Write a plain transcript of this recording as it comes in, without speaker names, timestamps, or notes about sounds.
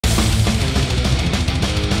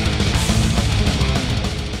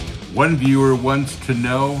One viewer wants to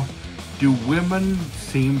know, do women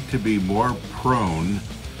seem to be more prone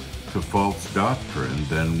to false doctrine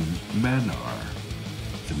than men are?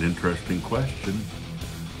 It's an interesting question.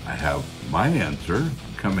 I have my answer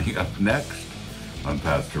coming up next on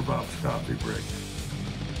Pastor Bob's Coffee Break.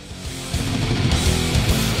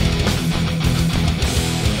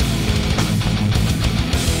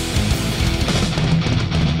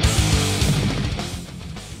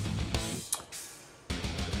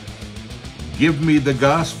 Give me the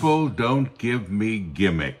gospel, don't give me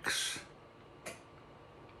gimmicks.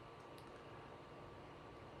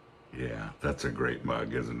 Yeah, that's a great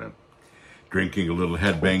mug, isn't it? Drinking a little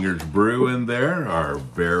Headbangers Brew in there, our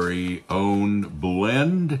very own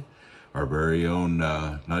blend, our very own,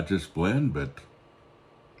 not just blend, but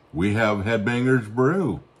we have Headbangers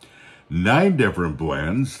Brew. 9 different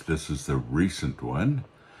blends. This is the recent one.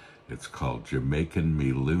 It's called Jamaican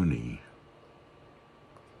Me Loony.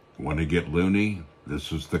 Want to get loony?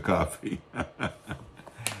 This is the coffee.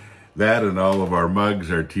 That and all of our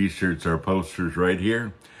mugs, our t-shirts, our posters right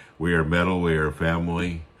here. We are metal, we are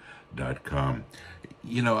family.com.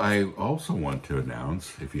 You know, I also want to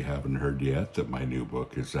announce, if you haven't heard yet, that my new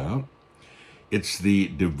book is out. It's the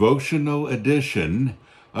devotional edition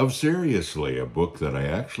of Seriously, a book that I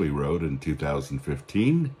actually wrote in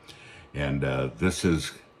 2015. And this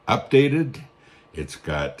is updated. It's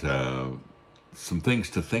got some things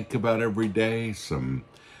to think about every day, some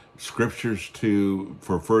scriptures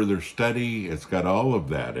for further study. It's got all of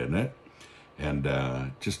that in it. And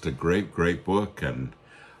just a great, great book. And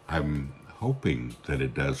I'm hoping that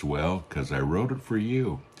it does well because I wrote it for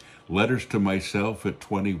you. Letters to myself at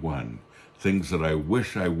 21. Things that I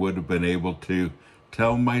wish I would have been able to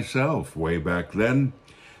tell myself way back then.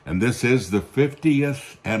 And this is the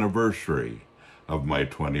 50th anniversary of my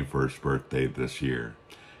 21st birthday this year.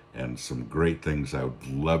 And some great things I would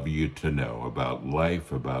love you to know about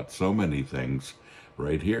life, about so many things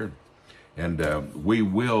right here. And we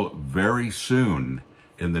will very soon,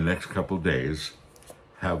 in the next couple days,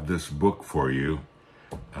 have this book for you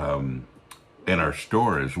in our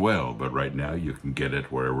store as well. But right now you can get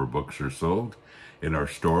it wherever books are sold. In our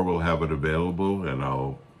store we'll have it available and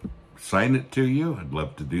I'll sign it to you. I'd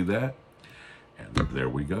love to do that. And there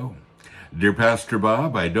we go. Dear Pastor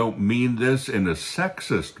Bob, I don't mean this in a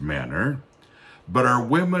sexist manner, but are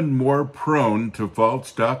women more prone to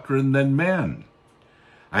false doctrine than men?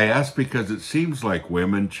 I ask because it seems like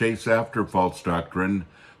women chase after false doctrine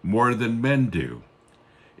more than men do.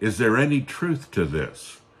 Is there any truth to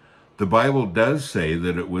this? The Bible does say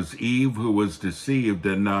that it was Eve who was deceived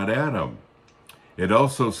and not Adam. It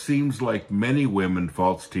also seems like many women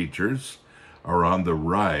false teachers are on the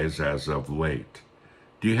rise as of late.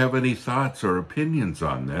 Do you have any thoughts or opinions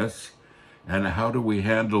on this? And how do we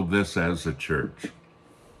handle this as a church?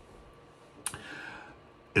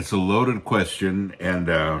 It's a loaded question, and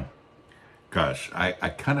gosh, I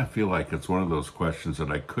kind of feel like it's one of those questions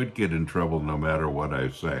that I could get in trouble no matter what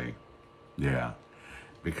I say. Yeah,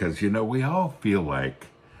 because, you know, we all feel like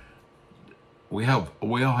we all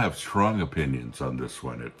have strong opinions on this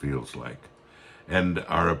one, it feels like. And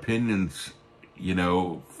our opinions, you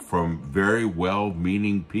know, from very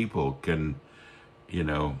well-meaning people can, you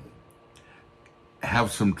know,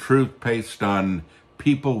 have some truth based on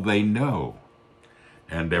people they know.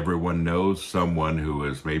 And everyone knows someone who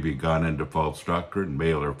has maybe gone into false doctrine,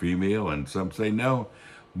 male or female, and some say, no,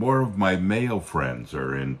 more of my male friends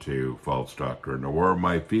are into false doctrine, or more of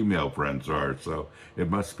my female friends are, so it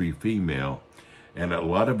must be female. And a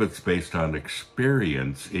lot of it's based on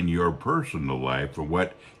experience in your personal life and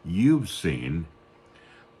what you've seen.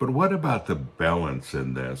 But what about the balance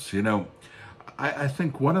in this? You know, I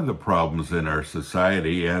think one of the problems in our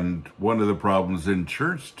society and one of the problems in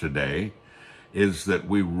church today is that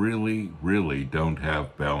we really, really don't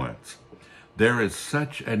have balance. There is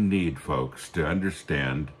such a need, folks, to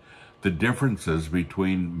understand the differences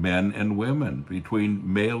between men and women,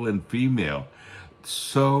 between male and female.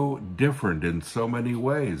 So different in so many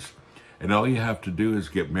ways. And all you have to do is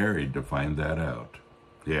get married to find that out.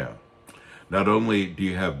 Yeah. Not only do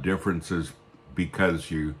you have differences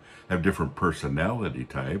because you have different personality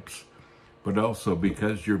types, but also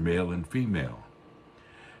because you're male and female.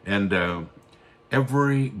 And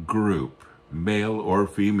every group, male or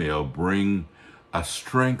female, bring a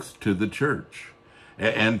strength to the church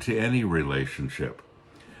and to any relationship.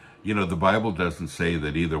 You know, the Bible doesn't say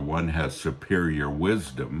that either one has superior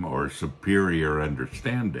wisdom or superior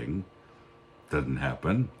understanding. Doesn't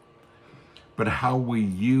happen. But how we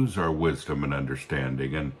use our wisdom and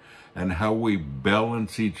understanding and how we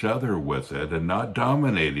balance each other with it and not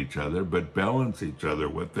dominate each other, but balance each other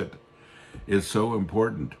with it is so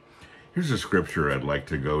important. Here's a scripture I'd like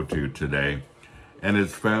to go to today, and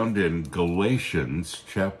it's found in Galatians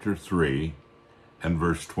chapter 3 and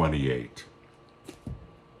verse 28.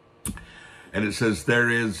 And it says, "There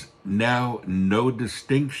is now no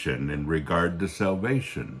distinction in regard to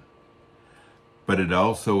salvation," but it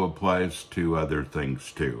also applies to other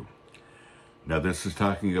things too. Now, this is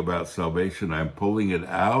talking about salvation. I'm pulling it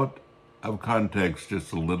out of context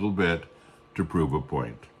just a little bit to prove a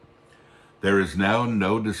point. There is now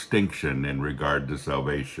no distinction in regard to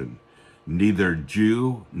salvation, neither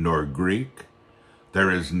Jew nor Greek. There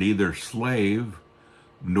is neither slave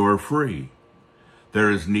nor free. There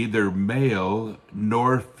is neither male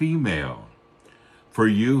nor female. For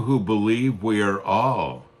you who believe, we are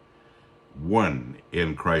all one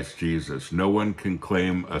in Christ Jesus. No one can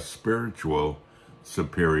claim a spiritual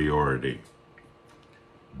superiority.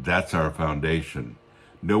 That's our foundation.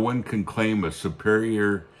 No one can claim a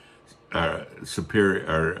spiritual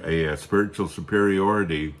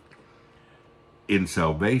superiority in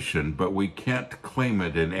salvation, but we can't claim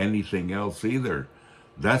it in anything else either.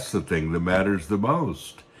 That's the thing that matters the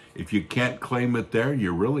most. If you can't claim it there,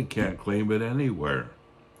 you really can't claim it anywhere.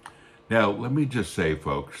 Now, let me just say,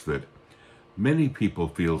 folks, that many people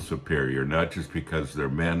feel superior, not just because they're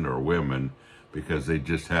men or women, because they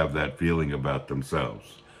just have that feeling about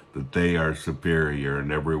themselves, that they are superior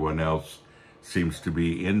and everyone else seems to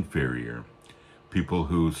be inferior. People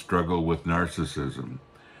who struggle with narcissism,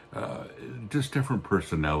 just different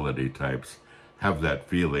personality types have that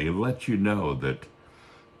feeling. It lets you know that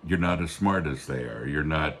you're not as smart as they are. You're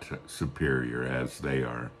not superior as they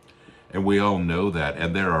are. And we all know that.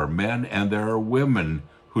 And there are men and there are women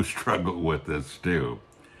who struggle with this too.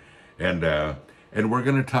 And we're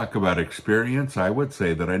going to talk about experience. I would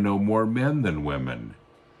say that I know more men than women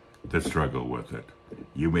that struggle with it.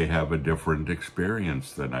 You may have a different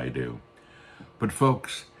experience than I do. But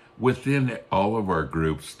folks, within all of our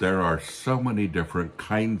groups, there are so many different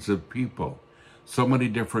kinds of people, so many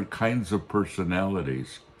different kinds of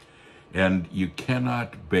personalities. And you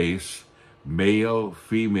cannot base male,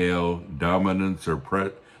 female dominance or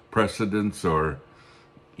precedence or,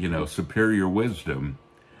 superior wisdom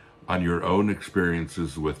on your own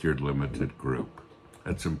experiences with your limited group.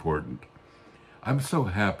 That's important. I'm so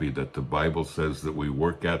happy that the Bible says that we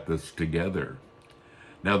work at this together.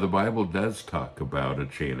 Now, the Bible does talk about a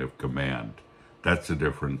chain of command. That's a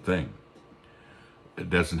different thing. It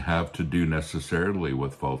doesn't have to do necessarily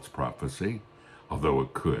with false prophecy, although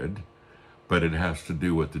it could, but it has to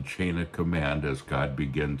do with the chain of command as God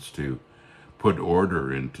begins to put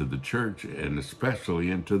order into the church and especially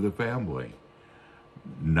into the family.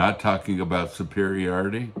 Not talking about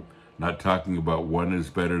superiority, not talking about one is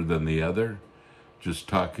better than the other, just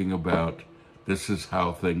talking about this is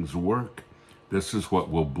how things work. This is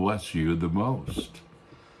what will bless you the most.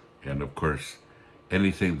 And of course,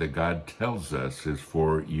 anything that God tells us is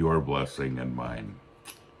for your blessing and mine.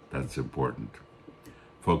 That's important.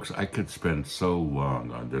 Folks, I could spend so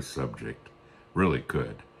long on this subject, really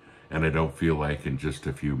could. And I don't feel like in just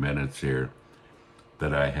a few minutes here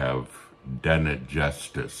that I have done it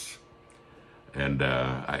justice. And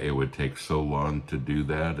it would take so long to do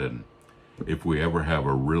that. And if we ever have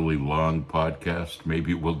a really long podcast,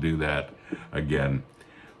 maybe we'll do that again.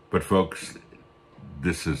 But folks,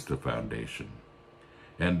 this is the foundation.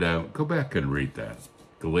 And go back and read that.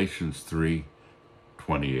 Galatians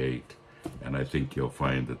 3:28. And I think you'll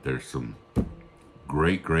find that there's some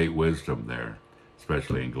great wisdom there,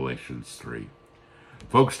 especially in Galatians 3.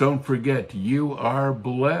 Folks, don't forget, you are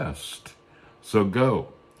blessed. So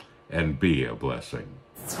go and be a blessing.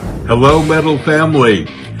 Hello, Metal family.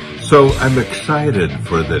 So I'm excited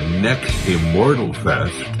for the next Immortal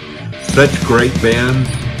Fest. Such great bands,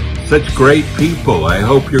 such great people. I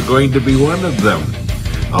hope you're going to be one of them.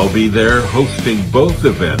 I'll be there hosting both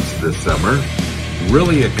events this summer.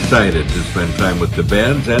 Really excited to spend time with the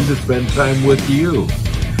bands and to spend time with you.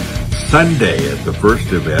 Sunday at the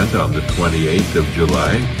first event on the 28th of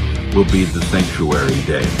July will be the Sanctuary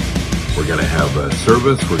Day. We're going to have a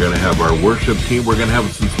service. We're going to have our worship team. We're going to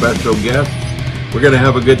have some special guests. We're going to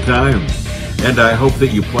have a good time. And I hope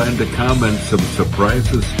that you plan to come and some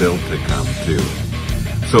surprises still to come too.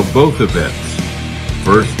 So both events,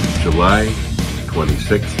 first July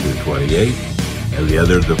 26th through 28th, and the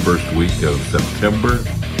other the first week of September.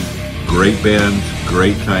 Great bands,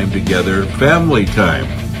 great time together, family time.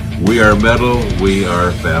 We are metal, we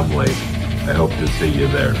are family. I hope to see you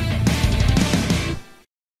there.